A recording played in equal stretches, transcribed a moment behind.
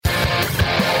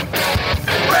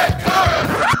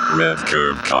Red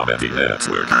Curve Comedy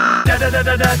Network.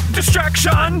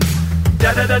 Distraction.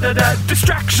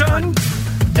 Distraction.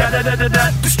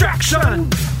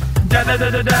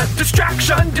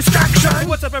 Distraction. Distraction.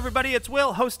 What's up, everybody? It's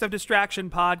Will, host of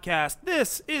Distraction Podcast.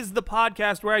 This is the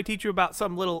podcast where I teach you about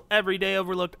some little everyday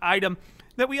overlooked item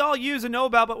that we all use and know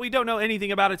about, but we don't know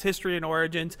anything about its history and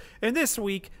origins. And this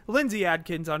week, Lindsay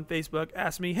Adkins on Facebook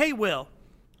asked me, "Hey, Will,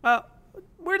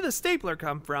 where did the stapler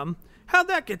come from? How'd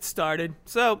that get started?"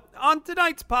 So, on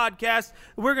tonight's podcast,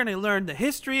 we're going to learn the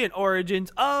history and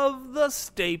origins of the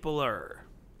stapler.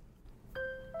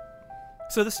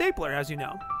 So the stapler, as you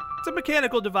know, it's a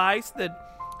mechanical device that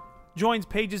joins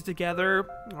pages together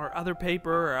or other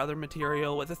paper or other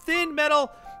material with a thin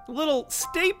metal little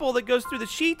staple that goes through the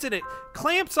sheets, and it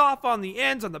clamps off on the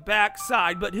ends on the back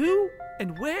side. But who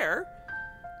and where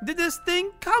did this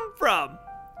thing come from?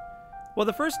 Well,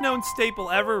 the first known staple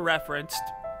ever referenced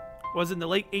was in the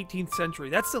late 18th century.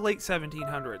 That's the late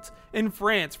 1700s in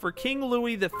France for King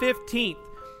Louis XV.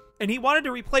 And he wanted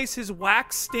to replace his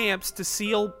wax stamps to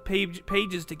seal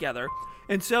pages together.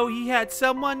 And so he had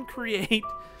someone create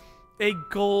a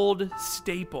gold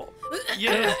staple.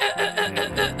 Yeah.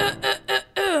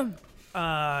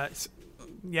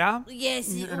 Yeah?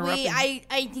 Yes, Interrupting.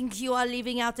 I think you are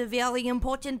leaving out a very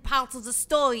important part of the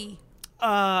story.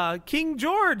 King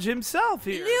George himself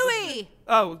here. Louis!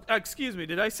 Oh, excuse me.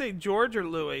 Did I say George or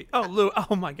Louis? Oh, Louis.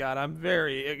 Oh my God, I'm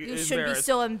very You embarrassed. should be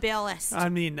so embarrassed. I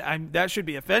mean, that should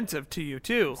be offensive to you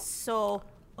too. So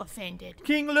offended.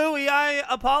 King Louis, I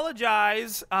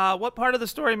apologize. What part of the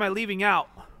story am I leaving out?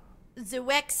 The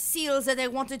wax seals that I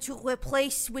wanted to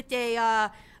replace with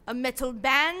a metal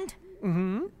band,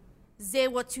 they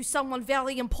were to someone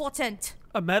very important.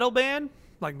 A metal band?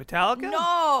 Like Metallica?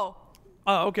 No!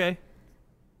 Oh, okay.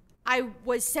 I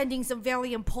was sending some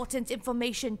very important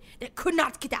information that could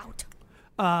not get out.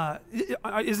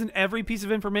 Isn't every piece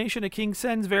of information a king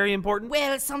sends very important?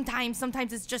 Well, sometimes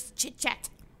it's just chit-chat.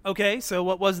 Okay, so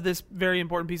what was this very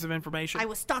important piece of information? I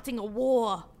was starting a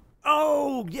war.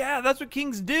 Oh, yeah, that's what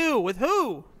kings do. With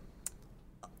who?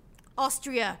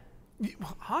 Austria.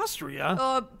 Austria?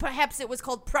 Or perhaps it was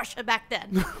called Prussia back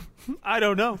then. I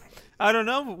don't know. I don't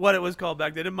know what it was called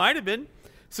back then. It might have been.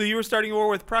 So you were starting a war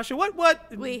with Prussia. What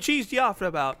cheesed you off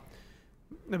about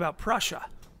Prussia?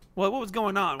 What was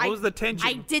going on? What was the tension?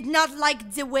 I did not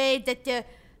like the way that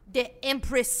the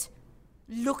Empress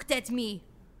looked at me.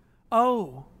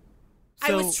 Oh.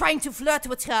 I was trying to flirt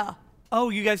with her. Oh,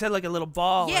 you guys had like a little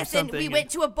ball or Yes, something. and we went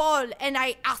to a ball, and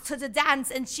I asked her to dance,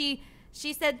 and she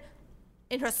said,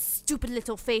 in her stupid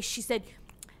little face, she said,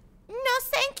 "No,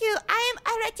 thank you. I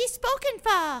am already spoken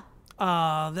for."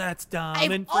 Oh, that's dumb.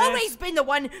 I've In always France- been the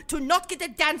one to not get a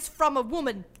dance from a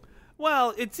woman.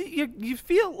 Well, it's you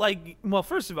feel like, well,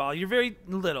 first of all, you're very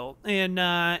little,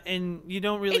 and you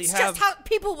don't really It's have. just how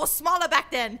people were smaller back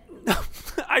then.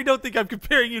 I don't think I'm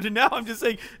comparing you to now. I'm just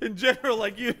saying, in general,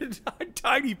 like you're a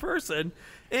tiny person,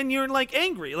 and you're like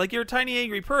angry, like you're a tiny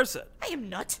angry person. I am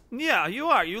not. Yeah, you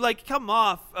are. You like come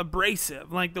off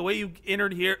abrasive, like the way you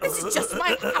entered here. This is just how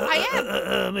I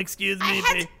am. Excuse me.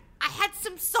 I had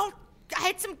some salt. I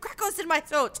had some crackers in my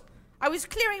throat. I was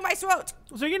clearing my throat.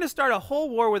 So you're gonna start a whole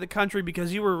war with a country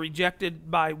because you were rejected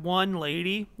by one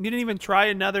lady? You didn't even try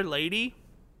another lady?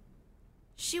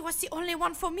 She was the only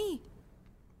one for me.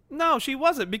 No, she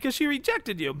wasn't, because she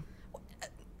rejected you.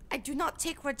 I do not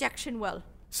take rejection well.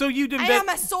 So you didn't. I am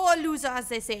a sore loser, as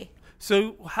they say.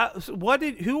 So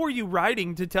who were you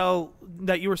writing to tell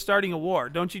that you were starting a war?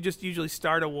 Don't you just usually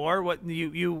start a war? What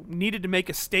you needed to make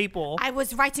a staple? I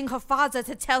was writing her father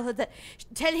to tell him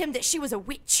that she was a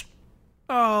witch.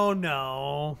 Oh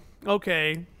no.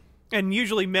 Okay. And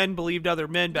usually men believed other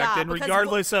men back then, because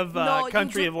regardless of no, you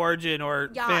country do- of origin or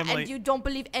Yeah, family. and you don't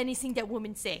believe anything that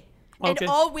women say. Okay. And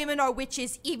all women are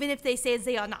witches, even if they say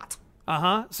they are not.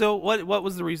 Uh-huh. So what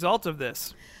was the result of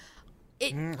this?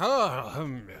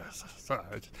 Yes,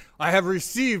 sorry. I have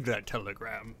received that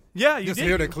telegram. Yeah, you Just did.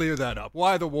 here to clear that up.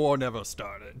 Why the war never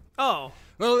started. Oh.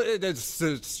 Well,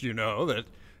 it's you know, that,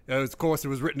 of course, it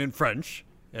was written in French,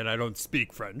 and I don't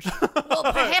speak French. Well,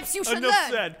 perhaps you should Enough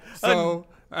learn. said. So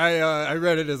I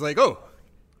read it as like, oh,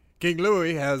 King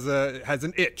Louis has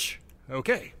an itch.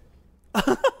 Okay.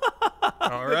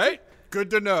 All right. Good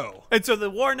to know. And so the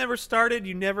war never started.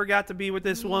 You never got to be with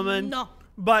this woman. No.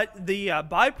 But the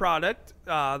byproduct,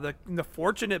 the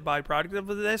fortunate byproduct of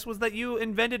this was that you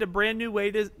invented a brand new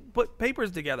way to put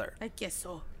papers together. I guess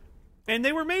so. And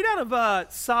they were made out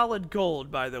of solid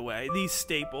gold, by the way, these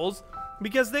staples,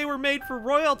 because they were made for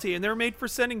royalty, and they were made for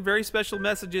sending very special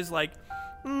messages like,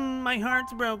 my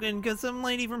heart's broken because some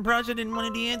lady from Prussia didn't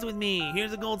want to dance with me.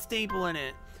 Here's a gold staple in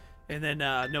it. and then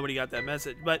nobody got that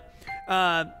message. But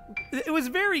it was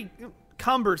very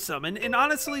cumbersome, and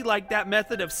honestly, like, that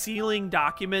method of sealing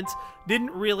documents didn't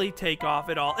really take off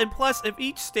at all. And plus, if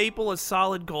each staple is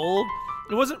solid gold,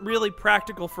 it wasn't really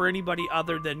practical for anybody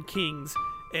other than kings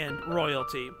and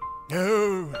royalty.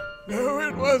 No,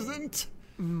 it wasn't.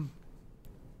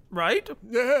 Right?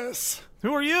 Yes.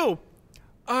 Who are you?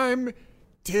 I'm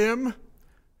Tim,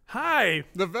 Hi.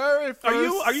 the very first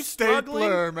Are you struggling?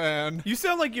 stapler man. You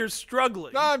sound like you're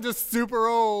struggling. I'm just super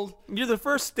old. You're the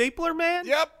first stapler man?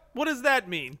 Yep. What does that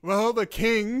mean? Well, the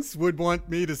kings would want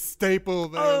me to staple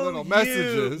their little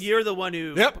messages. You're the one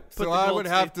who Yep. put So the I gold would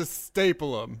have to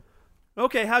staple them.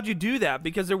 Okay, how'd you do that?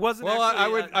 Because there wasn't Well,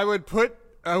 actually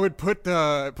I would put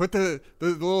the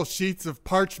little sheets of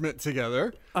parchment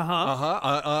together.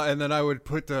 And then I would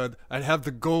I'd have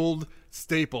the gold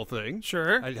staple thing.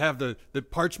 Sure. I'd have the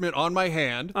parchment on my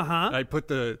hand. Uh-huh. I'd put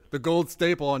the gold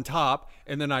staple on top,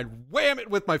 and then I'd wham it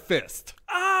with my fist.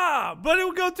 but it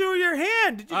would go through your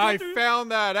hand. Did you go I through...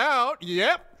 found that out.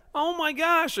 Yep. Oh my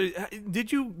gosh.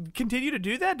 Did you continue to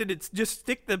do that? Did it just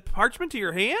stick the parchment to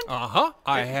your hand?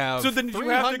 I have So then did you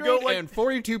have to go, like-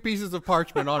 342 pieces of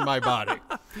parchment on my body.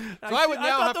 So I would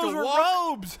now thought have those to were walk.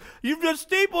 robes. You've just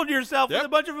stapled yourself with Yep. a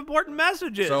bunch of important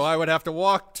messages. So I would have to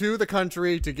walk to the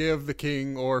country to give the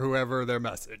king or whoever their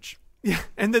message. Yeah,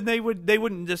 and then they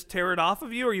wouldn't just tear it off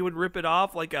of you, or you would rip it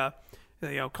off like a,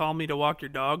 call me to walk your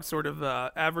dog sort of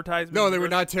advertisement. No, they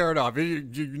would not tear it off. You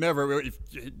never,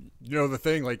 you know the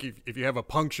thing, like if you have a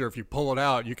puncture, if you pull it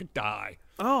out, you could die.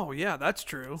 Oh yeah, that's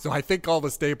true. So I think all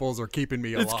the staples are keeping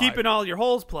me alive. It's keeping all your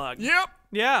holes plugged. Yep.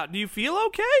 Yeah. Do you feel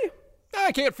okay?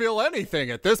 I can't feel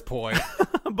anything at this point.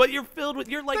 But you're filled with.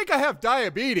 You're I like. think I have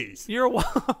diabetes. You're.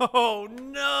 Oh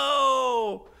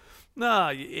no. No,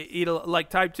 you eat like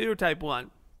type 2 or type 1.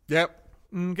 Yep.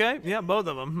 Okay. Yeah, both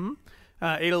of them.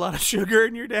 Ate a lot of sugar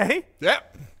in your day.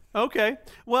 Yep. Okay.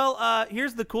 Well,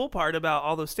 here's the cool part about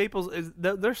all those staples is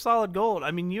they're solid gold.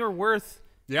 I mean, you're worth.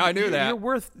 Yeah, I knew that. You're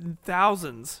worth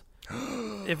thousands,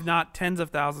 if not tens of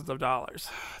thousands of dollars.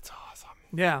 That's awesome.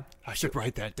 Yeah. I should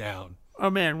write that down. Oh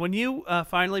man, when you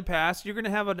finally pass, you're gonna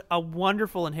have a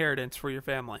wonderful inheritance for your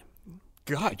family.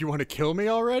 God, you want to kill me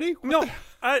already? No,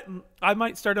 I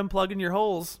might start unplugging your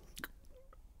holes.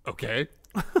 Okay.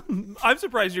 I'm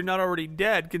surprised you're not already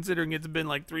dead, considering it's been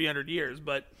like 300 years.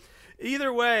 But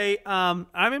either way, I'm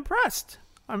impressed.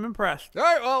 I'm impressed. All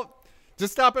right, well,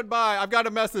 just stopping by. I've got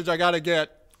a message I got to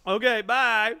get. Okay,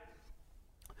 bye.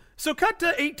 So cut to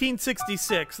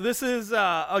 1866. This is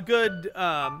a good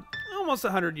almost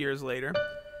 100 years later.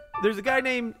 There's a guy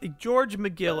named George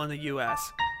McGill in the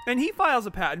U.S., and he files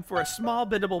a patent for a small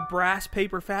bendable brass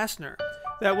paper fastener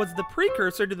that was the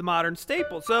precursor to the modern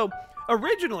staple. So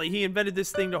originally, he invented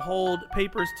this thing to hold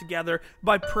papers together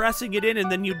by pressing it in,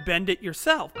 and then you'd bend it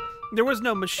yourself. There was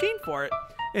no machine for it.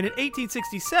 And in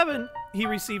 1867, he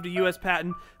received a U.S.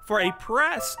 patent for a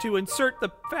press to insert the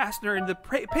fastener in the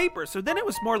paper. So then it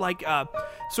was more like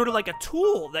sort of like a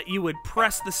tool that you would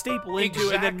press the staple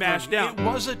into and then mash down. It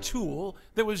was a tool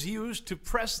that was used to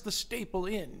press the staple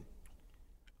in.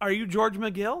 Are you George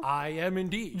McGill? I am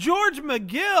indeed. George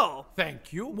McGill!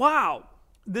 Thank you. Wow.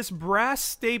 This brass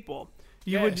staple.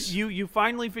 Yes. You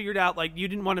finally figured out, like, you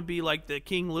didn't want to be like the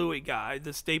King Louis guy,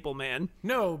 the staple man.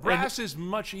 No, brass is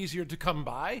much easier to come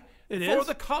by It for is?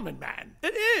 the common man.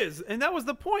 It is, and that was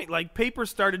the point. Like, paper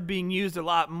started being used a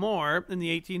lot more in the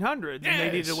 1800s, and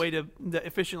they needed a Yes. way to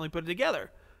efficiently put it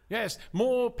together. Yes,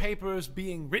 more papers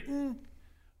being written,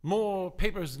 more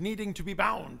papers needing to be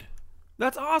bound.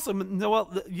 That's awesome.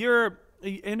 Well, you're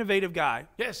an innovative guy.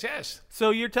 Yes, yes. So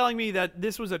you're telling me that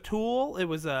this was a tool? It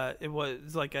was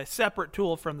like a separate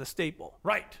tool from the staple.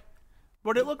 Right.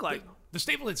 What did it look like? The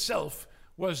staple itself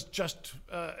was just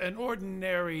an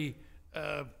ordinary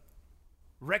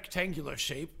rectangular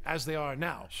shape, as they are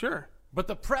now. Sure. But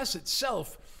the press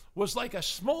itself was like a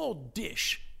small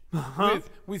dish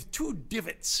with two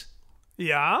divots.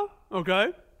 Yeah.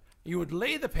 Okay. You would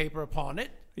lay the paper upon it,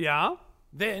 Yeah.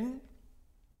 then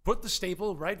put the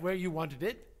staple right where you wanted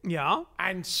it, Yeah.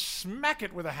 and smack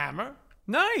it with a hammer.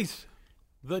 Nice.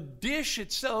 The dish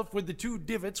itself with the two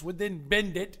divots would then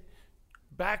bend it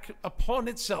back upon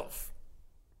itself.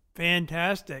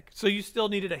 Fantastic. So you still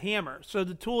needed a hammer. So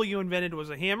the tool you invented was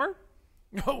a hammer?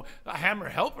 Oh, a hammer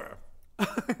helper.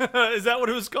 Is that what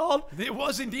it was called? It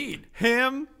was indeed.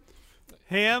 Ham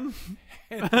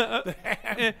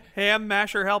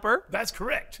masher helper? That's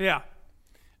correct. Yeah.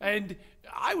 And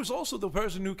I was also the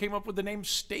person who came up with the name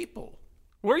staple.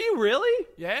 Were you really?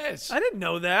 Yes. I didn't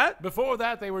know that. Before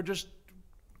that, they were just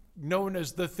known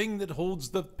as the thing that holds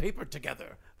the paper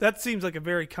together. That seems like a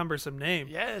very cumbersome name.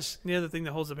 Yes. Yeah, the thing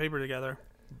that holds the paper together.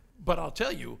 But I'll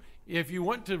tell you, if you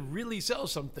want to really sell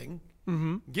something,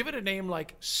 give it a name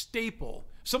like staple,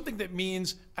 something that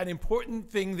means an important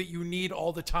thing that you need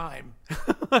all the time.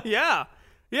 Yeah.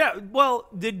 Well,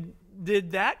 did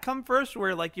that come first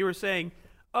where like you were saying,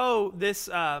 oh, this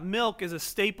milk is a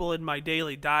staple in my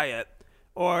daily diet?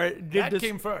 Or did That this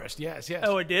came first, yes.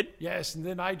 Oh, it did? Yes, and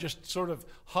then I just sort of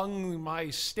hung my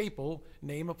staple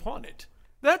name upon it.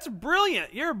 That's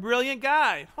brilliant. You're a brilliant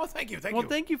guy. Oh, thank you. Well,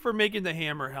 thank you for making the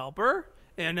hammer helper.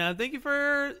 And thank you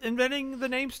for inventing the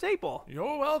name Staple.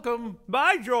 You're welcome.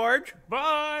 Bye, George.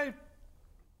 Bye.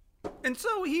 And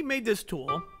so he made this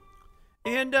tool,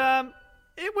 and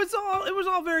it was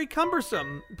all very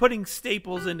cumbersome putting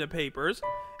staples into papers.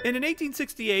 And in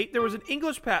 1868, there was an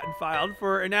English patent filed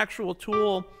for an actual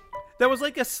tool that was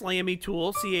like a slammy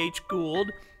tool, C.H.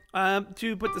 Gould,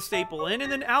 to put the staple in.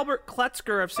 And then Albert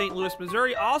Kletzger of St. Louis,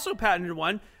 Missouri, also patented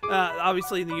one,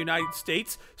 obviously in the United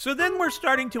States. So then we're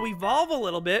starting to evolve a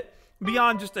little bit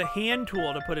beyond just a hand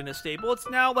tool to put in a staple. It's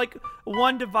now like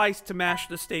one device to mash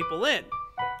the staple in.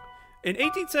 In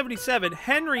 1877,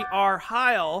 Henry R.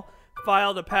 Heil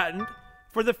filed a patent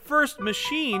for the first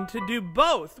machine to do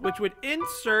both, which would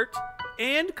insert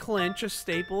and clinch a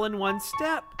staple in one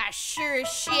step. I sure as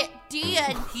shit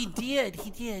did. He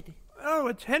did. Oh,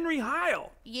 it's Henry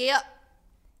Heil. Yep.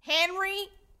 Henry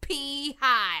P.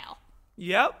 Heil.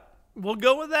 Yep, we'll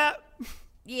go with that.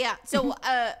 Yeah, so,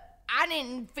 I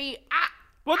didn't feel...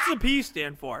 What's the P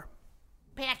stand for?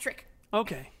 Patrick.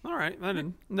 Okay, all right. I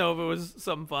didn't know if it was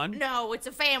something fun. No, it's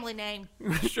a family name.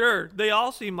 Sure, they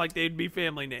all seem like they'd be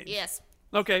family names. Yes.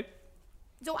 Okay.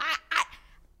 So I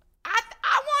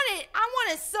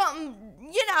wanted something,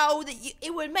 that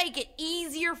it would make it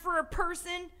easier for a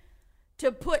person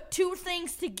to put two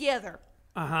things together.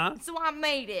 Uh-huh. So I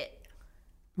made it.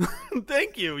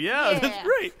 Thank you. Yeah, that's Yeah.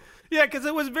 great. Yeah, because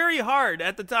it was very hard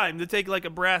at the time to take like a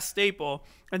brass staple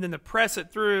and then to press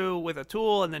it through with a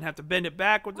tool and then have to bend it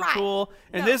back with the Right. tool.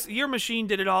 And No. your machine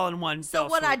did it all in one So fell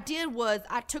what I swoop. did was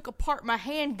I took apart my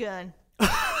handgun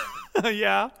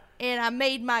Yeah. and I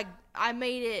made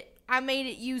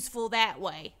it useful that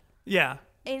way. Yeah.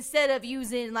 Instead of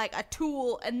using like a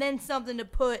tool and then something to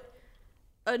put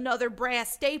another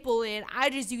brass staple in, I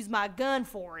just used my gun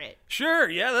for it. Sure.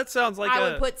 Yeah, that sounds like I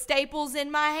would put staples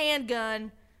in my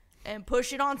handgun and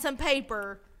push it on some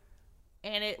paper,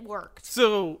 and it worked.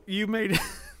 So you made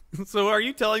So are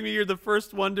you telling me you're the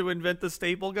first one to invent the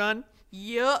staple gun?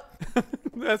 Yup.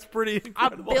 That's pretty I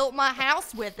incredible. built my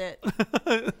house with it.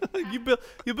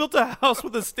 You built a house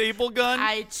with a staple gun?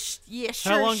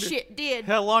 Sure shit did.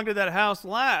 How long did that house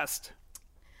last?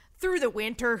 Through the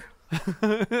winter.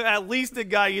 At least it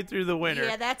got you through the winter.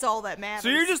 Yeah, that's all that matters. So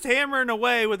you're just hammering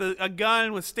away with a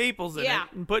gun with staples in Yeah.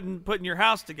 it and putting your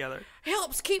house together.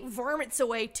 helps keep varmints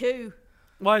away too.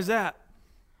 Why is that?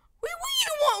 Well,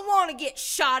 you wouldn't want to get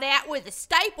shot at with a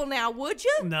staple now, would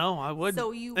you? No, I wouldn't.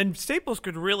 So you- And staples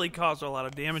could really cause a lot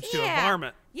of damage to a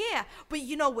varmint. Yeah, but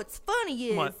you know what's funny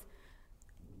is What?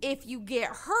 if you get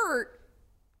hurt,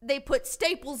 they put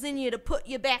staples in you to put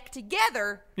you back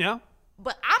together. Yeah?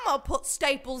 But I'm gonna put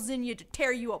staples in you to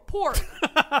tear you apart.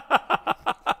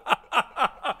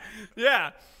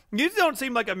 Yeah. You don't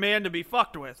seem like a man to be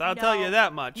fucked with. I'll tell you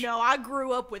that much. No, I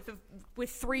grew up with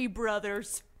three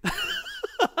brothers.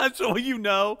 So you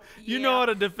know Yeah. how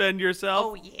to defend yourself.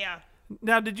 Oh yeah.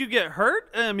 Now, did you get hurt?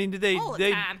 I mean, did they? All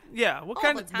the time. Yeah. What All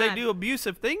kind the of? They time. do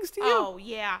abusive things to you? Oh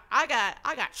yeah. I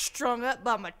got strung up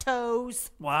by my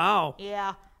toes. Wow.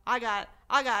 Yeah. I got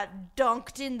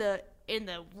dunked in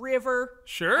the river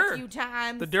Sure. a few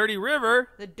times. The dirty river.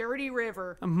 The dirty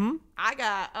river. Mm-hmm. I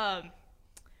got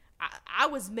I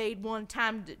was made one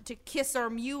time to kiss our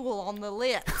mule on the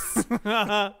lips. Of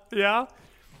Yeah.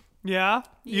 Yeah.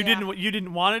 You Yeah.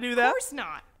 didn't want to do that? course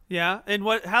not. Yeah. And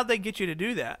how'd they get you to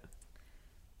do that?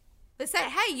 They said,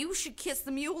 "Hey, you should kiss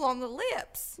the mule on the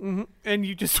lips." And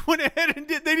you just went ahead and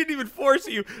did. They didn't even force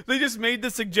you. They just made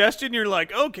the suggestion. You're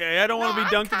like, okay, I don't want to No,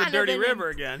 be I'm dunked in the kind of dirty an river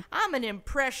again. I'm an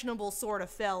impressionable sort of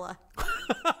fella.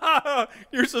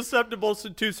 You're susceptible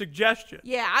to suggestion.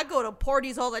 Yeah, I go to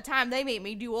parties all the time. They make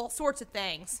me do all sorts of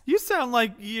things. You sound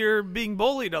like you're being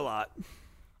bullied a lot.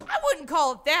 I wouldn't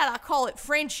call it that. I call it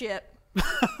friendship.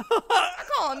 I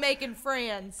call it making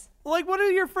friends. Like, what do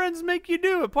your friends make you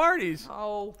do at parties?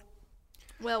 Oh,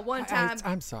 well, one time.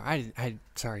 I'm sorry. I'm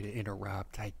sorry to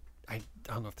interrupt. I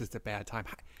don't know if this is a bad time.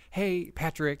 Hey,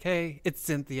 Patrick. Hey, it's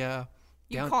Cynthia.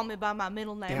 You call me by my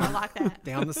middle name. I like that.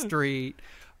 Down the street,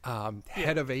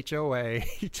 head of HOA.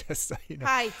 Just so you know.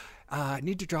 Hi. I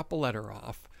need to drop a letter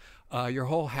off. Your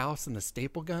whole house and the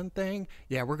staple gun thing.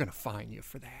 Yeah, we're gonna fine you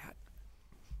for that.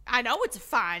 I know it's a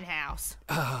fine house.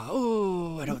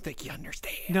 Oh, I don't think you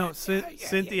understand. No,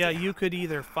 Cynthia, you could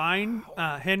either find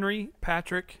Henry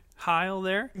Patrick Heil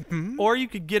there, or you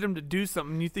could get him to do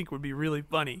something you think would be really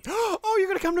funny. Oh, you're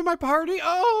gonna come to my party?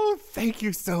 Oh, thank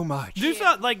you so much. Do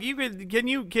something like you could.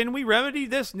 Can we remedy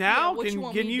this now? Yeah, what you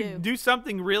want can me you to do? do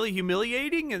something really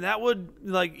humiliating, and that would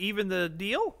like even the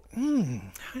deal?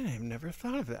 I've never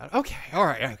thought of that. Okay, all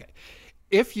right, okay.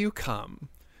 If you come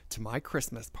to my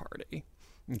Christmas party,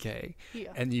 okay,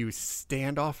 and you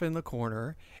stand off in the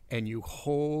corner and you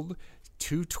hold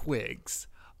 2 twigs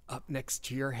up next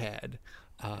to your head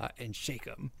and shake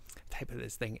them, type of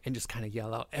this thing, and just kind of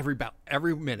yell out every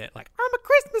minute, like, I'm a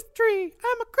Christmas tree,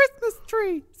 I'm a Christmas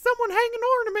tree, someone hang an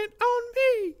ornament on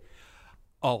me.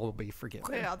 All will be forgiven.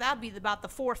 Well, that'll be about the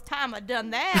 4th time I've done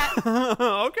that.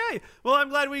 Okay. Well, I'm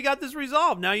glad we got this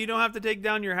resolved. Now you don't have to take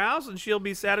down your house, and she'll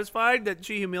be satisfied that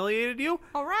she humiliated you.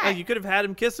 All right. You could have had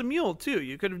him kiss a mule too.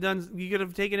 You could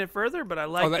have taken it further, but I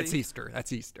like. Oh, that's Easter.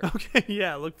 That's Easter. Okay.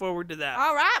 Yeah. Look forward to that.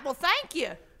 All right. Well, thank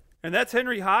you. And that's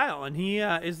Henry Heil, and he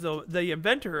is the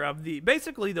inventor of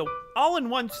basically the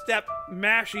all-in-one step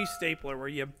mashy stapler, where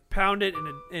you pound it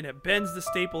and it bends the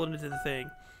staple into the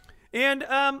thing. And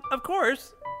of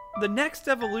course, the next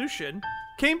evolution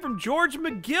came from George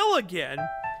McGill again,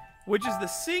 which is the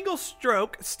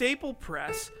single-stroke staple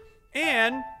press,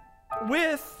 and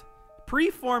with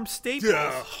preformed staples.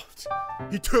 Yeah,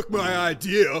 he took my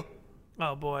idea.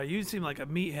 Oh boy, you seem like a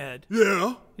meathead.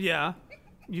 Yeah. Yeah.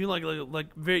 You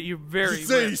you're very. You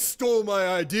say he rich. stole my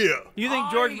idea. You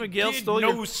think George McGill stole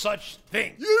no your? such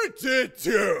thing. You did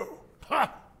too.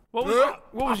 Ha! What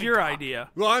was your idea?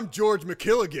 Well, I'm George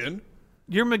McKilligan.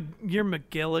 You're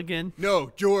McGilligan.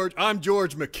 No, I'm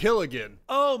George McKilligan.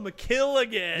 Oh,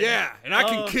 McKilligan. Yeah, and I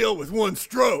can kill with 1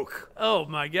 stroke. Oh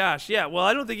my gosh. Yeah. Well,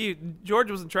 I don't think George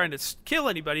wasn't trying to kill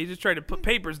anybody. He's just trying to put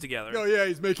papers together. Oh yeah,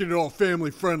 he's making it all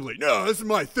family friendly. No, this is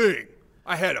my thing.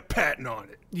 I had a patent on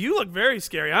it. You look very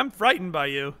scary. I'm frightened by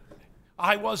you.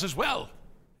 I was as well.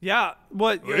 Yeah.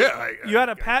 What? Well, yeah, you had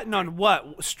a patent on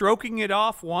what? Stroking it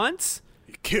off once?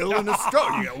 Killing a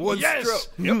stroke. You got 1 Yes.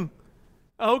 stroke. Yep.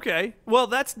 Okay. Well,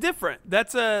 that's different.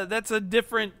 That's a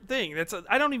different thing.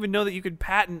 I don't even know that you could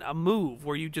patent a move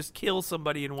where you just kill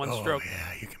somebody in one stroke.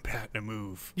 Yeah, you can patent a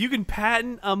move. You can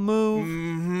patent a move.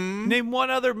 Mm-hmm. Name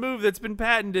one other move that's been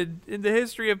patented in the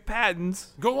history of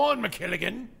patents. Go on,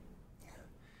 McKilligan.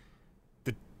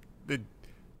 The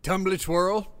tumbly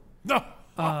twirl? No.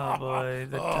 Oh boy,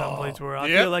 the tumbly twirl. I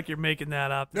Yep. feel like you're making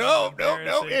that up. No, That's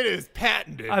embarrassing. it is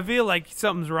patented. I feel like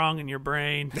something's wrong in your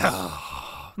brain.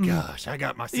 Gosh, I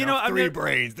got myself You know, 3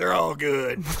 brains. They're all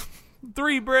good.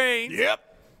 3 brains? Yep.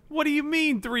 What do you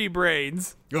mean 3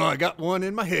 brains? Oh, I got 1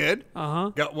 in my head. Uh-huh.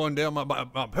 Got 1 down my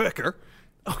pecker.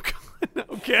 Oh, God.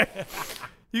 Okay.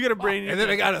 You got a brain. And then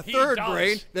I got a He 3rd does.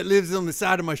 brain that lives on the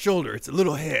side of my shoulder. It's a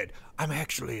little head. I'm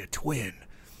actually a twin.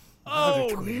 Oh,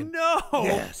 Another twin. no.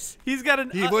 Yes. He's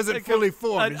got He wasn't fully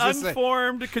formed. An It's just like-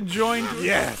 unformed, conjoined.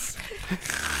 Yes.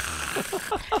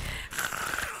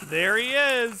 There he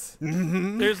is.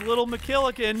 Mm-hmm. There's little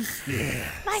McKilligan.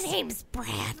 My name's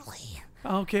Bradley.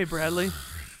 Okay, Bradley.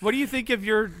 What do you think of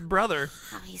your brother?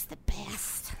 Oh, he's the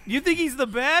best. You think he's the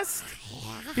best?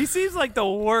 Yeah. He seems like the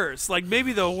worst. Like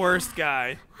maybe the worst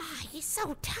guy. Oh, he's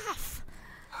so tough.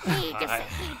 He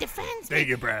defends me. Thank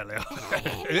you, Bradley.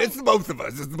 It's the both of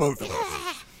us. It's the both of us.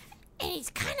 Yeah. And he's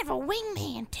kind of a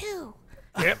wingman, too.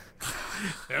 Yep.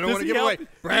 I don't want to he give help- away.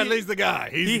 Bradley's the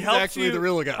guy. He He's helps actually you. the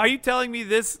real guy. Are you telling me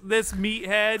this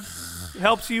meathead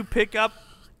helps you pick up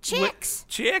Chicks.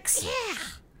 chicks?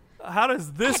 Yeah. How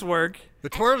does this work? The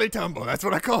twirly tumble. That's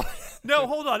what I call it. No,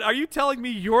 hold on. Are you telling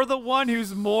me you're the one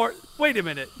who's more? Wait a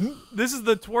minute. This is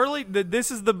the twirly.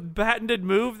 This is the patented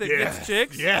move that gets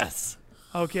chicks. Yes.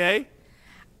 Okay.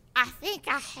 I think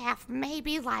I have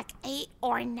maybe like 8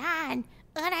 or 9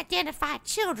 unidentified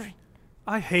children.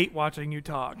 I hate watching you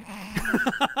talk.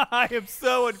 I'm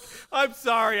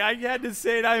sorry. I had to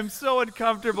say it. I am so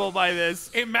uncomfortable by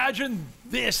this. Imagine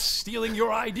this stealing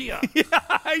your idea.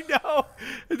 I know.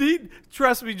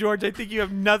 Trust me, George. I think you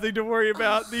have nothing to worry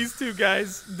about. These 2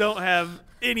 guys don't have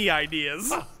any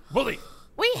ideas. Bully.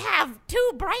 We have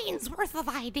 2 brains worth of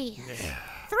ideas.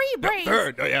 3 brains.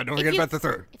 3rd. Oh, yeah. Don't forget about the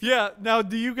 3rd. Yeah. Now,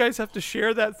 do you guys have to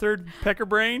share that 3rd pecker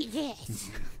brain? Yes.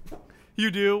 You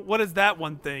do. What does that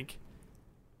one think?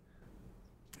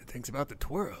 It thinks about the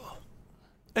twirl.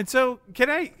 And so, can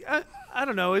I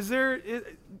don't know.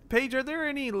 Paige? Are there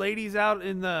any ladies out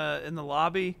in the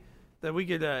lobby that we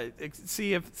could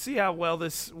see how well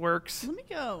this works?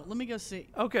 Let me go see.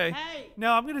 Okay. Hey.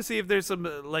 No, I'm gonna see if there's some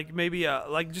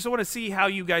just want to see how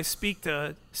you guys speak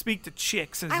to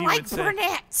chicks, as I you like would say.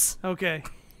 brunettes. Okay.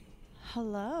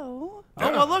 Hello.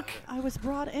 Oh, well, look. I was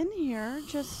brought in here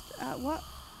just what?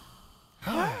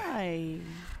 Hi.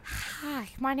 Hi,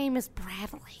 my name is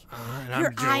Bradley.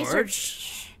 And I'm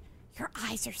George. Your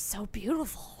eyes are so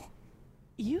beautiful.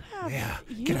 You have. Yeah.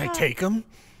 You Can I have- take him?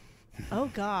 Oh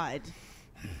God.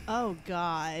 Oh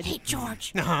God. Hey,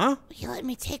 George, Huh? will you let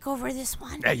me take over this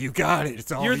one? Yeah, you got it.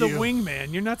 It's all You're the you.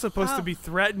 wingman. You're not supposed to be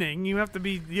threatening. You have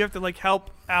to like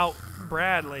help out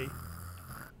Bradley.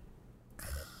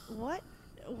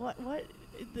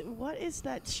 What is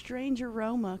that strange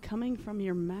aroma coming from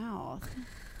your mouth?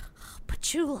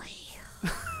 Patchouli.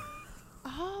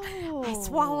 Oh. I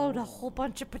swallowed a whole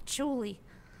bunch of patchouli.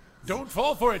 Don't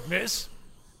fall for it, miss.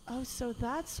 Oh, so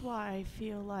that's why I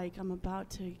feel like I'm about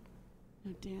to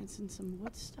dance in some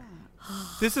Woodstock.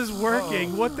 This is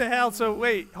working. What the hell? So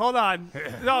wait, hold on.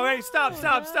 No, wait, stop,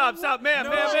 ma'am,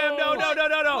 no.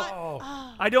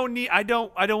 I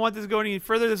don't want this going any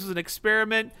further. This is an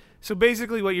experiment. So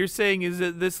basically, what you're saying is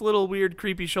that this little weird,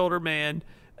 creepy shoulder man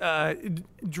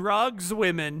drugs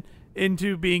women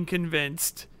into being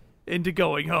convinced into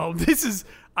going home.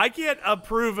 I can't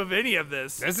approve of any of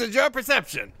this. This is your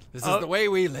perception. This is the way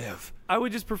we live. I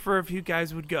would just prefer if you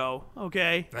guys would go,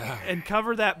 okay? right. And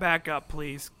cover that back up,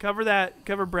 please. Cover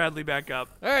Bradley back up.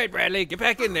 All right, Bradley, get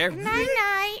back in there.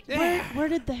 Night-night. Where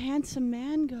did the handsome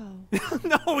man go?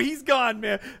 No, he's gone,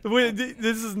 man.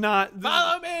 This is not.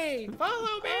 Follow me.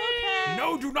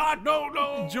 No, do not.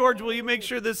 No. George, will you make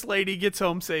sure this lady gets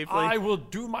home safely? I will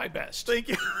do my best. Thank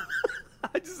you.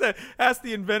 I just asked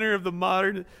the inventor of the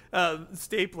modern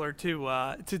stapler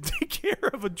to take care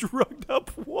of a drugged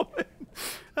up woman.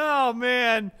 Oh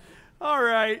man! All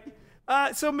right.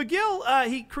 So McGill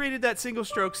he created that single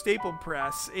stroke staple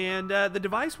press, and the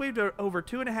device weighed over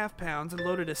 2.5 pounds and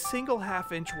loaded a single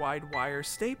 1/2-inch wide wire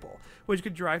staple, which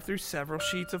could drive through several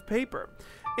sheets of paper.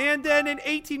 And then in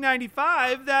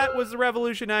 1895, that was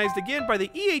revolutionized again by the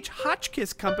E.H.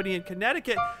 Hotchkiss Company in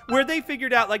Connecticut, where they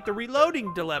figured out like the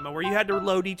reloading dilemma, where you had to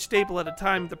load each staple at a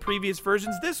time. The previous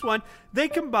versions, this one, they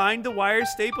combined the wire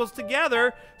staples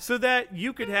together so that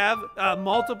you could have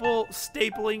multiple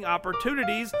stapling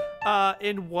opportunities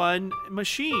in one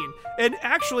machine. And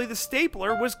actually, the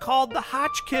stapler was called the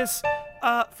Hotchkiss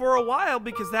for a while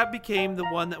because that became the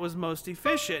one that was most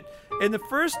efficient. And the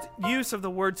first use of the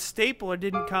word stapler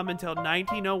didn't come until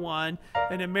 1901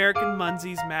 in American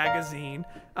Munsey's magazine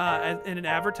in an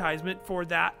advertisement for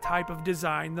that type of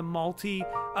design, the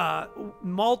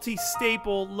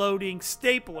multi-staple loading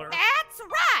stapler.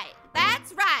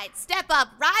 That's right. Step up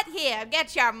right here.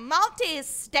 Get your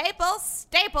multi-staple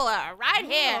stapler right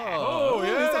here. Oh,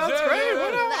 yeah. sounds great.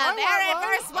 What The very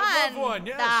first I'd love one. one,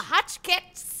 yes. The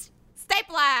Hotchkiss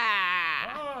stapler.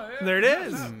 Oh, yeah. There it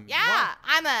is. Yeah,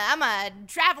 I'm a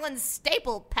traveling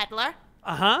staple peddler,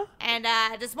 Uh-huh. and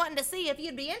just wanting to see if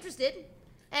you'd be interested.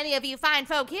 Any of you fine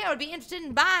folk here would be interested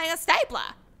in buying a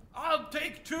stapler. I'll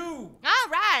take 2. All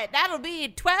right, that'll be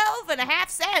 12.5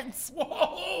 cents.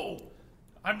 Whoa!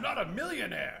 I'm not a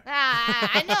millionaire.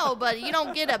 I know, but you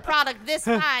don't get a product this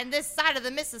fine this side of the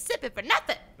Mississippi for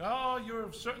nothing. Oh,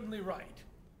 you're certainly right.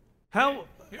 How?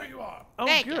 Here you are. Oh,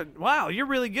 Thank you. good. Wow, you're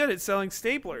really good at selling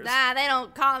staplers. Nah, they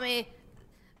don't call me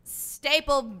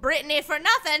Staple Brittany for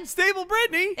nothing. Stable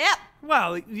Brittany? Yep.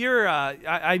 Well, you're,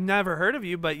 I never heard of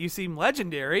you, but you seem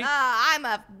legendary. I'm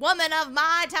a woman of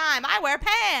my time. I wear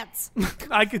pants.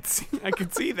 I could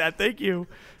see that. Thank you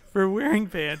for wearing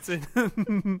pants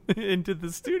into the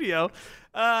studio.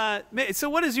 So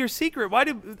what is your secret?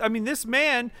 This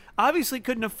man obviously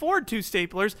couldn't afford 2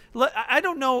 staplers. I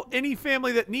don't know any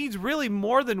family that needs really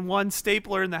more than 1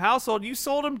 stapler in the household. You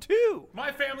sold him 2.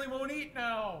 My family won't eat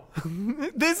now.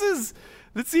 This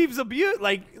seems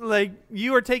like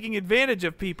you are taking advantage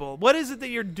of people. What is it that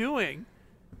you're doing?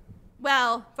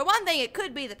 Well, for one thing, it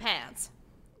could be the pants.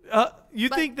 You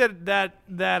think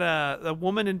that a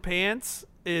woman in pants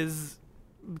is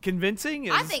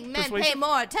convincing? I think men pay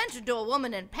more attention to a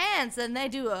woman in pants than they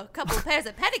do a couple pairs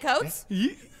of petticoats.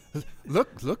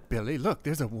 Look, Billy, look,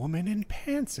 there's a woman in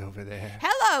pants over there.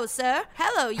 Hello, sir.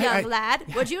 Hello, young I-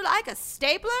 lad. Would you like a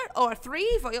stapler or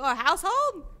 3 for your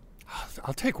household?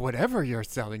 I'll take whatever you're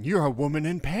selling. You're a woman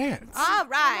in pants. All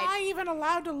right. even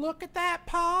allowed to look at that,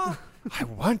 Pa? I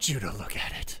want you to look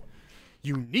at it.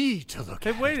 You need to look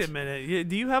Hey, at wait it. a minute.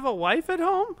 Do you have a wife at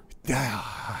home?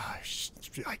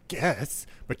 I guess,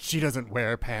 but she doesn't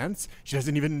wear pants. She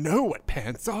doesn't even know what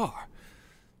pants are.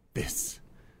 This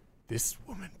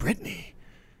woman, Brittany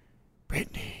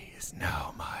is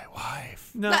now my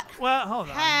wife. No. Well, hold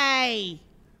on. Hey,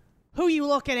 who you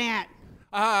looking at?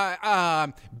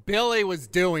 Billy was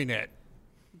doing it.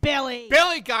 Billy.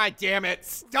 Billy, goddammit,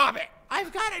 stop it!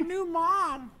 I've got a new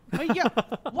mom. Wait,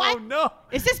 what? Oh, no.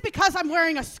 Is this because I'm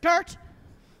wearing a skirt?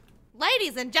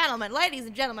 Ladies and gentlemen,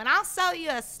 I'll sell you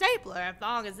a stapler as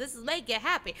long as this will make you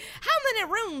happy. How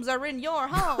many rooms are in your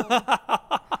home?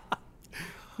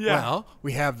 Yeah. Well,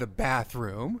 we have the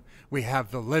bathroom, we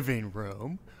have the living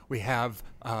room, we have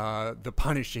the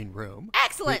punishing room.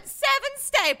 Excellent. 7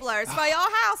 staplers for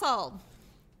your household.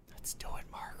 Let's do it,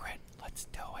 Margaret. Let's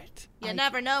do it. You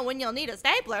never know when you'll need a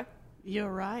stapler.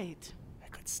 You're right. I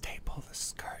could staple the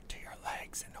skirt to your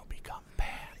legs and it'll become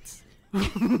pants.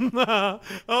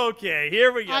 Okay,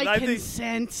 here we go. I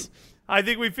consent. I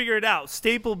think we figured it out.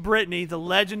 Staple Brittany, the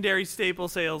legendary staple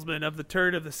salesman of the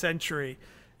turn of the century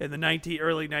in the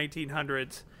early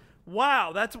 1900s.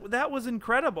 Wow, that was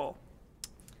incredible.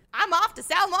 I'm off to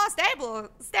sell more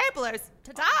staplers.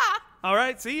 Ta-ta! All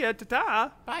right, see ya.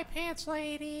 Ta-ta. Bye, pants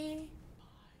lady.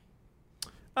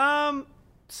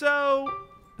 So...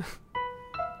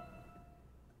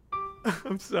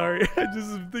 I'm sorry. I just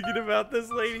am thinking about this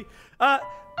lady.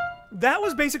 That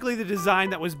was basically the design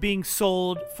that was being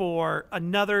sold for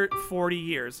another 40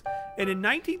 years. And in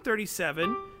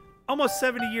 1937, almost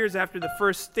 70 years after the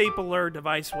first stapler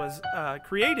device was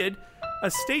created, a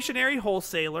stationary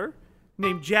wholesaler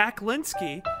named Jack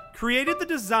Linsky created the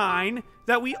design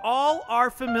that we all are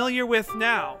familiar with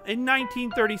now. In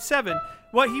 1937,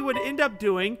 what he would end up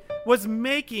doing was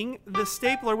making the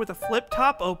stapler with a flip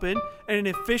top open and an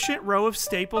efficient row of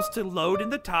staples to load in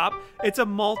the top. It's a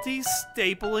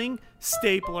multi-stapling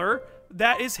stapler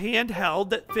that is handheld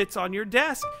that fits on your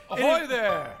desk. Ahoy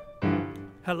there!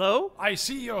 Hello? I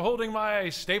see you're holding my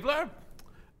stapler.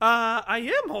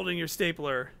 I am holding your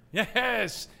stapler.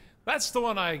 Yes, that's the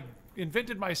one I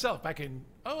invented myself back in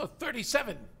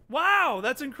 37. Wow,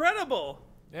 that's incredible.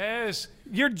 Yes,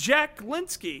 You're Jack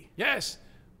Linsky. yes.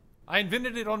 I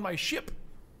invented it on my ship.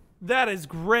 That is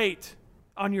great.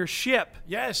 On your ship.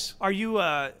 Yes, Are you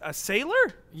a sailor?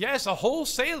 yes, a whole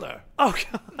sailor. Oh,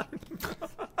 God.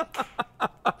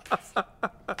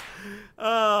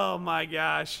 Oh, my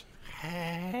gosh.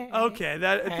 Hey.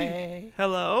 Okay,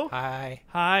 hello? Hi.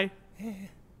 Hi.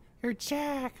 You're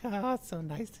Jack. Oh, it's so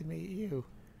nice to meet you.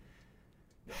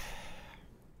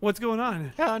 What's going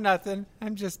on? Oh, nothing.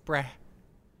 I'm just Brah.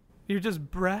 You're just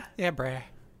Brah? Yeah, Brah.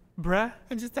 Brah?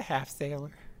 I'm just a half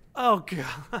sailor. Oh,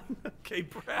 God. Okay,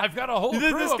 Brah. I've got a whole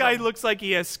This crew of guy them. looks like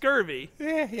he has scurvy.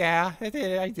 Yeah,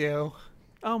 I do.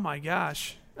 Oh, my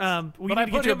gosh. We But need I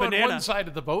to put get you a him on banana. one side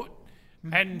of the boat,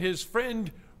 and his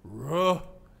friend Ruh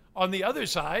on the other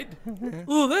side.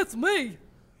 Oh, that's me.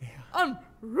 I'm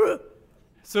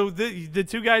So the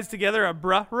two guys together are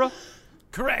Brah?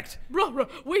 Correct.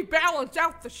 we balance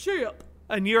out the ship.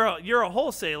 And you're a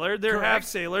wholesaler. They're Correct. half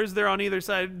sailors. They're on either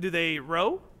side. Do they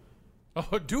row?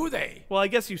 Oh, do they? Well, I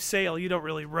guess you sail. You don't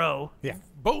really row. Yeah.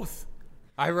 Both.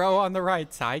 I row on the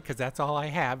right side because that's all I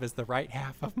have is the right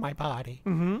half of my body.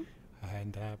 Mm-hmm.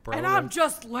 And Bro And I'm rows-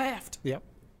 just left. Yep.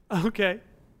 Okay.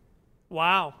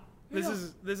 Wow. This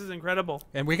is incredible.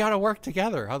 And we got to work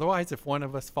together. Otherwise, if one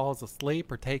of us falls asleep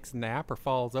or takes a nap or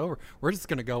falls over, we're just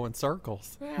going to go in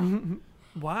circles.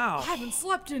 Wow. I haven't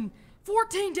slept in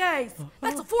 14 days.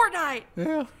 That's a fortnight.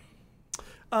 Yeah.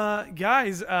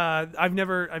 Guys, I've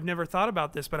never thought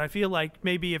about this, but I feel like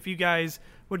maybe if you guys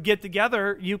would get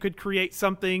together, you could create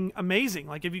something amazing.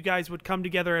 Like if you guys would come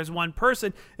together as one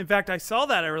person. In fact, I saw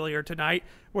that earlier tonight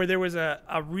where there was a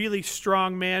really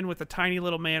strong man with a tiny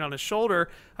little man on his shoulder.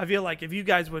 I feel like if you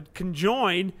guys would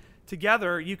conjoin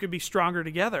together, you could be stronger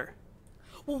together.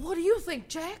 Well, what do you think,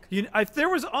 Jack? If there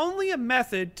was only a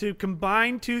method to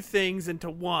combine two things into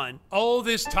one, All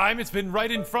this time it's been right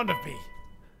in front of me.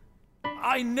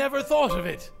 I never thought of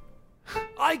it.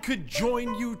 I could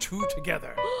join you two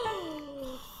together.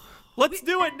 let's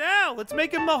do it now. Let's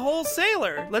make him a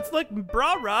wholesaler. Let's look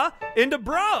bra into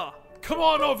bra. Come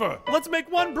on over. Let's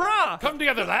make one bra. Come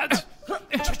together, lads.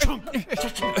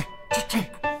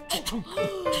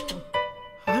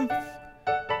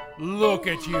 Look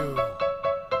at you.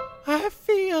 I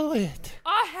feel it.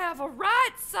 I have a right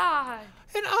side.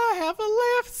 And I have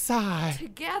a left side.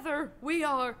 Together, we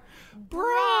are.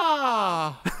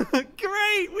 Brah.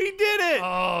 Great, we did it.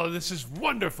 Oh, this is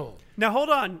wonderful. Now hold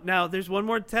on. Now there's one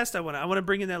more test I want to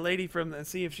bring in that lady from and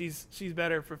see if she's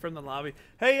better from the lobby.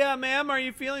 Hey, ma'am, are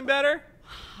you feeling better?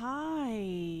 Hi.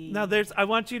 Now I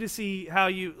want you to see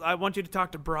I want you to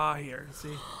talk to Bra here.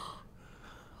 See.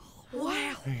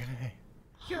 Wow.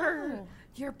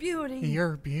 Your beauty.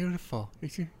 You're beautiful.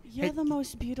 You're the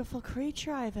most beautiful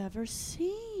creature I've ever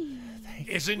seen.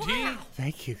 Isn't he?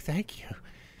 Thank you.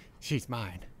 She's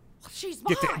mine. She's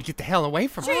mine. Get the hell away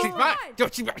from her. She's She's mine. mine.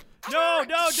 Don't you? No,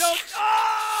 don't.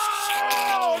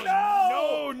 Oh, no.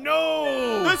 No, Oh,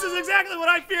 no. This is exactly what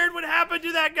I feared would happen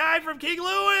to that guy from King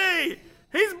Louie.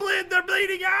 They're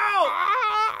bleeding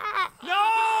out.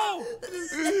 No!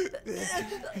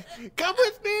 Come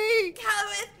with me. Come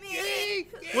with me.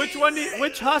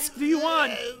 Which husk do you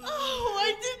want? Oh,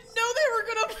 I didn't know they were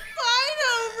gonna fight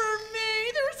over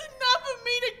me. There was enough of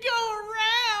me to go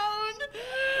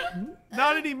around.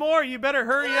 Not anymore. You better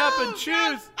hurry up and choose.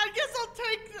 God, I guess I'll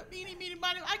take the meeny, meeny,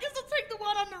 miny. I guess I'll take the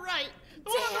one on the right. The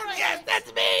one on the right. Yes,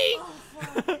 that's me.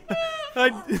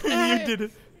 You did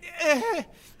it.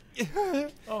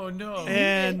 Oh, no.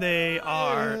 And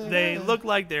they look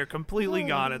like they're completely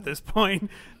gone at this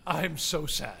point. I'm so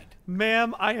sad.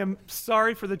 Ma'am, I am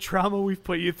sorry for the trauma we've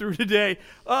put you through today.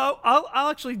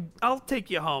 I'll take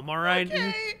you home, all right?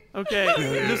 Okay.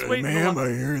 Just wait. Ma'am, I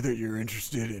hear that you're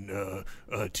interested in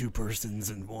 2 persons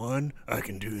in one. I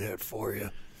can do that for you.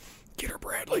 Get her,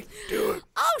 Bradley. Do it.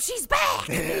 Oh, she's back.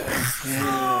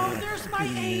 Oh, there's my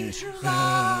angel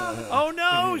love. Oh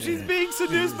no, she's being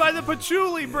seduced by the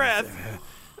patchouli breath.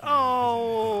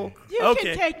 Oh. You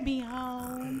can take me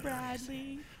home,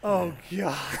 Bradley. Oh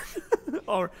God.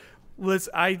 Or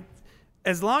listen,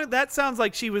 that sounds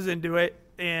like she was into it,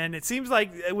 and it seems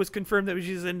like it was confirmed that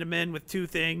she's into men with 2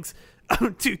 things.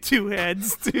 two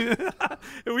heads.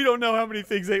 We don't know how many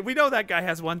things we know that guy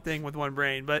has 1 thing with 1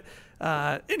 brain, but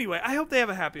anyway, I hope they have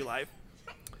a happy life.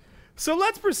 So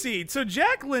let's proceed. So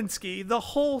Jack Linsky, the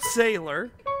wholesaler,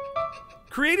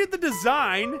 created the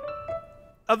design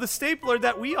of the stapler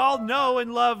that we all know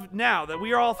and love now, that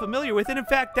we are all familiar with, and in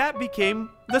fact that became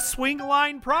the Swing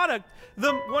Line product,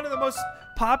 one of the most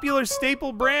popular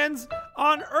staple brands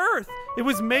on earth. It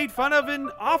was made fun of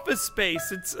in Office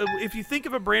Space. It's if you think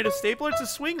of a brand of stapler, it's a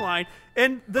Swing Line,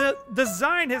 and the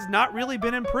design has not really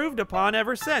been improved upon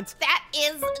ever since. That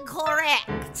is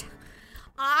correct.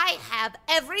 I have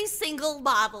every single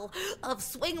model of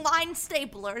Swing Line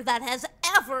stapler that has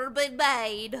ever been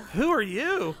made. Who are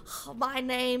you? My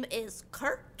name is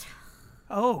Kurt.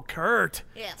 Oh, Kurt.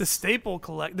 Yes. The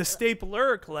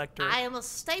stapler collector. I am a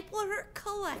stapler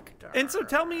collector. And so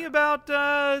tell me about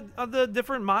the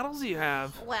different models you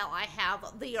have. Well, I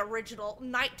have the original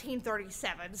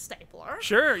 1937 stapler.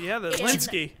 Sure, yeah, the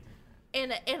Linsky.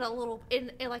 In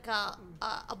like a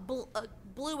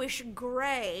bluish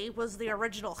gray was the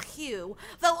original hue,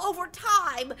 though over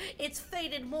time it's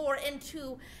faded more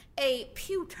into a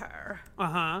pewter.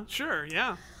 Sure,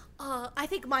 yeah. I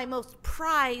think my most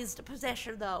prized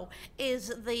possession, though,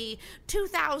 is the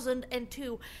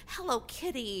 2002 Hello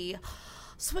Kitty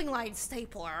Swing Line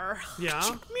stapler.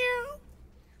 Yeah.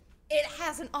 It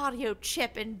has an audio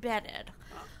chip embedded.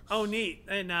 Oh, neat.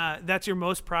 And that's your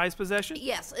most prized possession?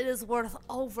 Yes, it is worth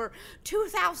over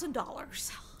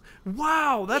 $2,000.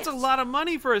 Wow, that's a Yes. lot of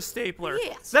money for a stapler.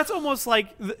 Yes. That's almost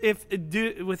like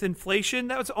with inflation,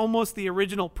 that was almost the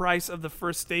original price of the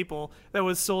first staple that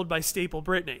was sold by Staple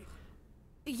Brittany.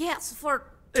 Yes, for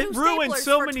It two ruined staplers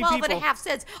so for many 12 and a people. half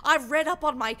cents. I've read up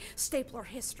on my stapler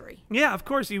history. Yeah, of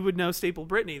course you would know Staple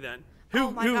Brittany then. Who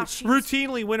Oh my gosh, she was-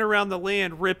 routinely went around the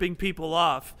land ripping people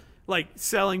off, like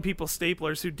selling people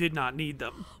staplers who did not need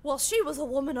them. Well, she was a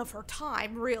woman of her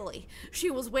time, really. She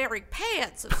was wearing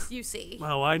pants, you see.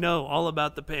 Oh, I know all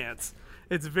about the pants.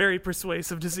 It's very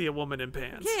persuasive to see a woman in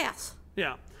pants. Yes.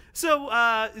 Yeah. So,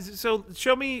 so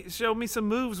show me some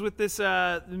moves with this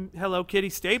Hello Kitty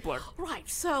stapler. Right,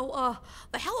 so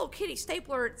the Hello Kitty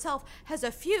stapler itself has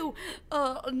a few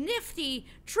nifty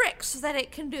tricks that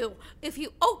it can do. If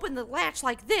you open the latch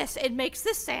like this, it makes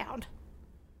this sound.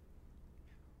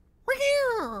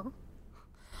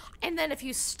 And then if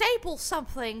you staple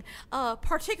something,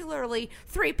 particularly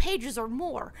 3 pages or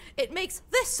more, it makes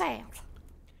this sound.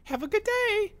 Have a good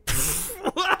day.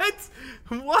 What?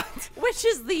 What? Which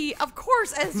is the, of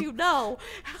course, as you know,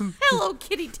 Hello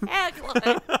Kitty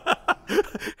tagline.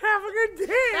 Have a good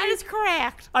day. That is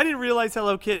correct. I didn't realize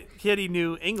Hello Kitty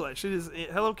knew English. Does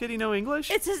Hello Kitty know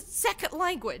English? It's a second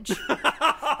language.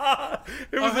 Hello.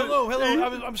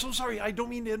 I'm so sorry. I don't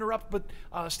mean to interrupt, but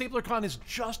StaplerCon is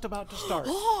just about to start.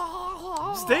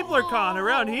 StaplerCon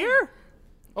around here?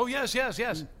 Oh, yes.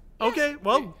 Okay,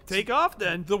 well, take off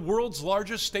then. The world's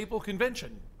largest staple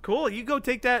convention. Cool, you go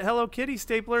take that Hello Kitty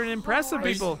stapler and impress some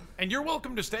people. And you're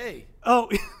welcome to stay. Oh,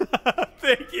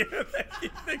 thank you.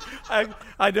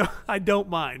 I don't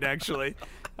mind, actually.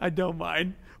 I don't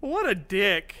mind. What a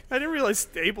dick. I didn't realize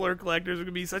stapler collectors were going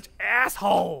to be such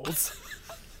assholes.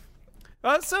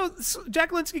 So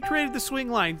Jack Linsky created the Swing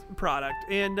Line product,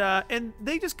 and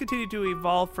they just continued to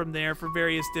evolve from there for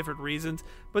various different reasons.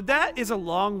 But that is a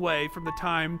long way from the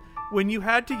time when you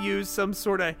had to use some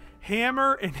sort of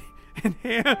hammer and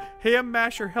ham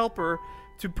masher helper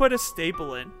to put a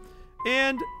staple in.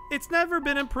 and it's never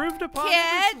been improved upon.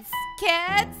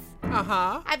 Kids,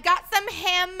 Uh-huh. I've got some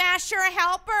ham masher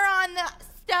helper on the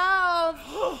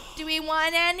stove. Do we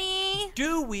want any?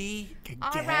 Do we?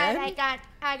 All right,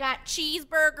 I got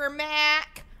cheeseburger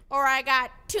mac, or I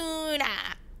got tuna.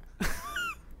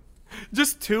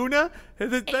 Just tuna?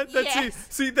 Yes.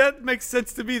 See, that makes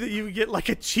sense to me that you would get like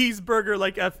a cheeseburger,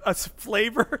 like a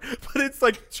flavor, but it's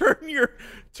like turn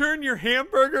your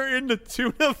hamburger into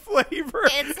tuna flavor.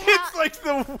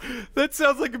 That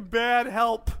sounds like a bad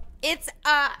help. It's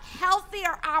a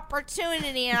healthier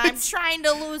opportunity, and I'm trying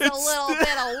to lose a little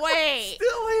bit of weight.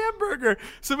 Still hamburger.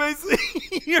 So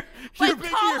basically, you're But making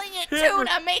calling your it hamburger-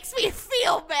 tuna makes me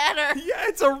feel better. Yeah,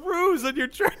 it's a ruse, and you're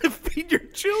trying to feed your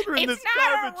children It's this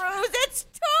not garbage. a ruse, it's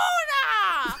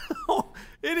tuna! No,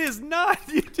 it is not.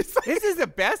 You just This is the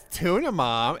best tuna,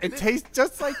 Mom. It tastes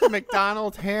just like the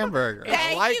McDonald's hamburger. I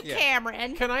Thank like you, it.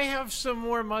 Cameron. Can I have some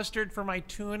more mustard for my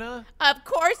tuna? Of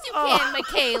course you can,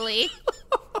 McKaylee.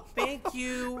 Thank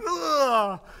you.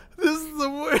 Ugh, this is the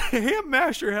worst. Ham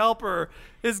masher helper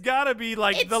has got to be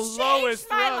like It's the changed lowest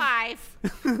my rung.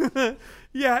 life.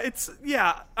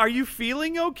 Yeah. Are you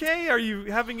feeling okay? Are you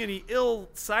having any ill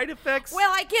side effects? Well,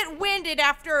 I get winded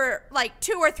after like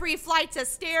 2 or 3 flights of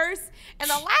stairs, and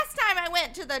the last time I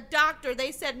went to the doctor,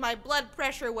 they said my blood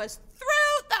pressure was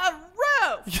through the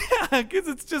roof. yeah, because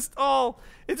it's just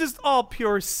all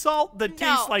pure salt that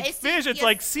tastes like it's- fish. It's yes.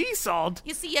 like sea salt.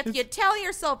 You see, if you tell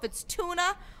yourself it's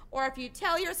tuna, or if you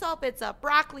tell yourself it's a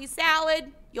broccoli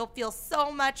salad, you'll feel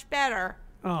so much better.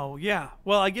 Oh yeah.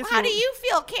 Well, I guess. How do you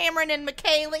feel, Cameron and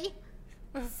McKaylee?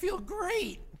 I feel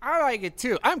great. I like it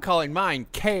too. I'm calling mine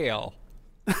kale.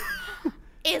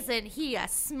 Isn't he a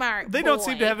smart They boy? don't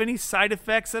seem to have any side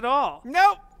effects at all.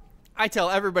 Nope. I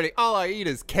tell everybody all I eat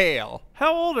is kale.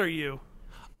 How old are you?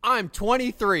 I'm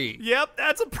 23. Yep,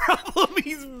 that's a problem.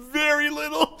 He's very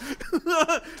little.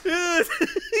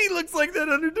 He looks like that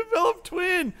underdeveloped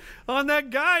twin on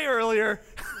that guy earlier.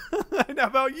 And how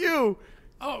about you?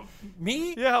 Oh,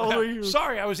 me? Yeah, how old are you?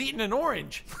 Sorry, I was eating an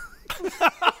orange.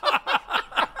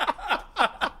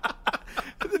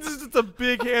 This is just a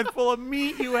big handful of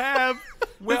meat you have.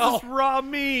 Well- This is raw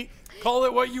meat. Call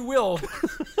it what you will.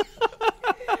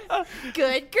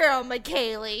 Good girl,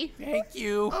 McKaylee. Thank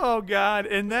you. Oh, God.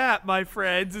 And that, my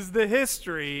friends, is the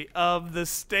history of the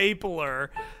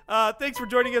stapler. Thanks for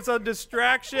joining us on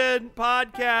Distraction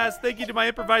Podcast. Thank you to my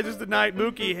improvisers tonight,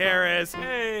 Mookie Harris,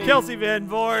 Kelsey Van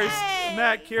Vorst,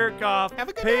 Matt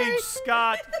Kirchhoff, Paige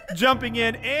Scott, jumping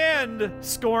in and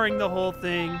scoring the whole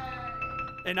thing.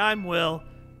 And I'm Will.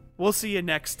 We'll see you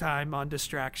next time on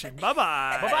Distraction.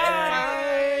 Bye-bye.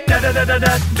 Bye.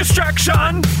 Da-da-da-da-da,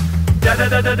 distraction.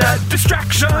 Da-da-da-da-da,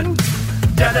 distraction.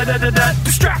 Da-da-da-da-da,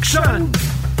 distraction.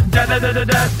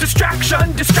 Da-da-da-da-da,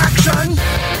 distraction.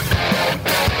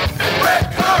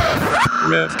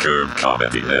 Red Curve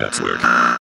Comedy Network.